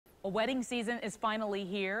Well, wedding season is finally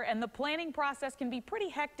here, and the planning process can be pretty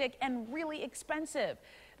hectic and really expensive.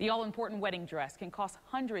 The all-important wedding dress can cost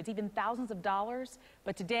hundreds, even thousands of dollars.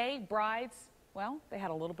 But today, brides, well, they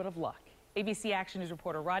had a little bit of luck. ABC Action News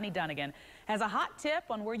reporter Rodney Dunnigan has a hot tip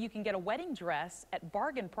on where you can get a wedding dress at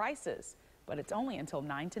bargain prices, but it's only until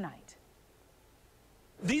 9 tonight.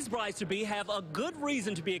 These brides-to-be have a good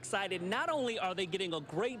reason to be excited. Not only are they getting a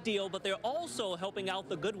great deal, but they're also helping out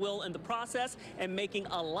the Goodwill in the process and making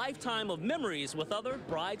a lifetime of memories with other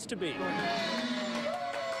brides-to-be.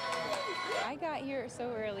 I got here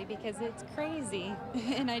so early because it's crazy,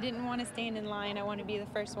 and I didn't want to stand in line. I want to be the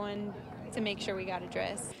first one to make sure we got a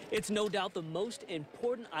dress. It's no doubt the most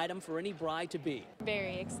important item for any bride-to-be.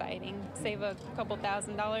 Very exciting. Save a couple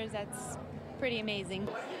 $1,000s. That's pretty amazing. Are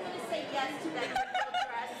you going to say yes to that dress?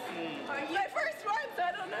 My first one, so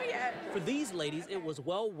I don't know yet. For these ladies, it was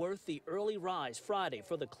well worth the early rise Friday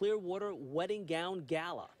for the Clearwater Wedding Gown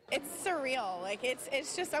Gala. It's surreal. Like,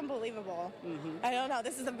 it's just unbelievable. I don't know.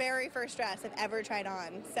 This is the very first dress I've ever tried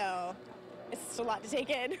on, so it's just a lot to take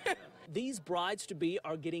in. These brides-to-be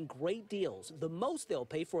are getting great deals. The most they'll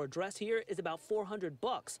pay for a dress here is about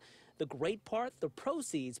 $400. The great part, the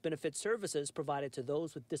proceeds benefit services provided to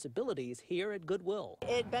those with disabilities here at Goodwill.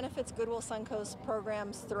 It benefits Goodwill Suncoast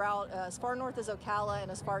programs throughout as far north as Ocala and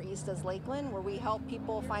as far east as Lakeland, where we help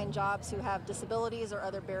people find jobs who have disabilities or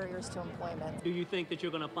other barriers to employment. Do you think that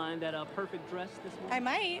you're going to find that perfect dress this morning? I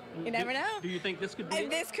might. You never know. Do you think this could be it?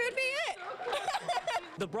 This could be it.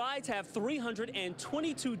 The brides have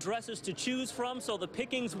 322 dresses to choose from, so the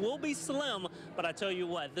pickings will be slim. But I tell you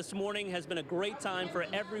what, this morning has been a great time for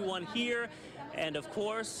everyone here. And, of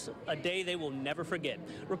course, a day they will never forget.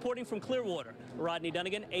 Reporting from Clearwater, Rodney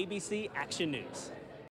Dunnigan, ABC Action News.